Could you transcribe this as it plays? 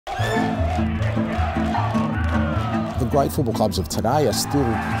great football clubs of today are still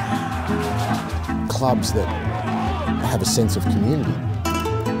clubs that have a sense of community.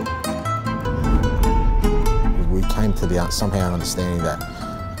 We came to the somehow understanding that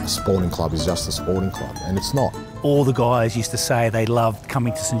a sporting club is just a sporting club, and it's not. All the guys used to say they loved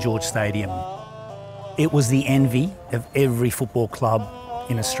coming to St George Stadium. It was the envy of every football club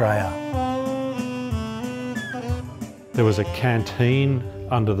in Australia. There was a canteen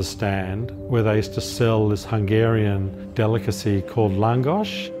under the stand where they used to sell this Hungarian delicacy called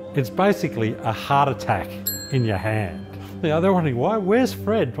langos. It's basically a heart attack in your hand. They're wondering, why? Where's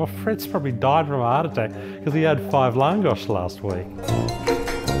Fred? Well, Fred's probably died from a heart attack because he had 5 langos last week.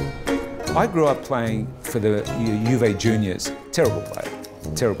 I grew up playing for the Juve juniors. Terrible player,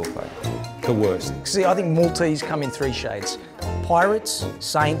 the worst. See, I think Maltese come in 3 shades. Pirates,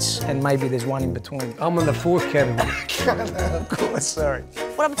 Saints, and maybe there's one in between. I'm in the 4th category. Of course, sorry.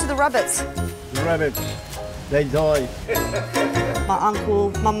 What happened to the rabbits? The rabbits, they died. My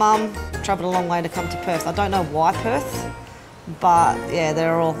uncle, my mum travelled a long way to come to Perth. I don't know why Perth, but yeah,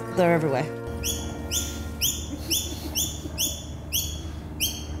 they're everywhere.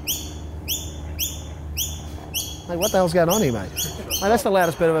 Hey, what the hell's going on here, mate? Mate, that's the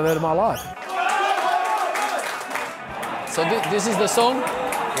loudest bit I've ever heard in my life. So this is the song?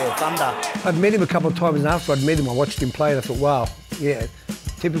 Yeah, Thunder. I'd met him a couple of times, and after I'd met him, I watched him play, and I thought, wow, yeah,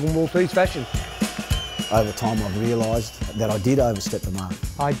 typical Maltese fashion. Over time, I've realised that I did overstep the mark.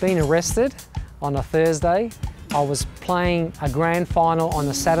 I'd been arrested on a Thursday. I was playing a grand final on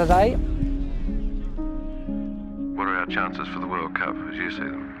a Saturday. What are our chances for the World Cup, as you see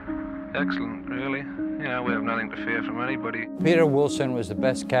them? Excellent, really. You know, we have nothing to fear from anybody. Peter Wilson was the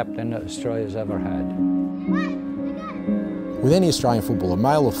best captain that Australia's ever had. With any Australian footballer,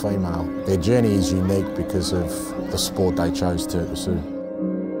 male or female, their journey is unique because of the sport they chose to pursue.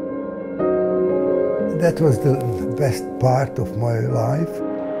 That was the best part of my life.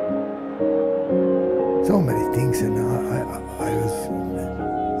 So many things, and I was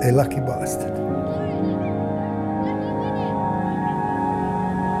a lucky bastard.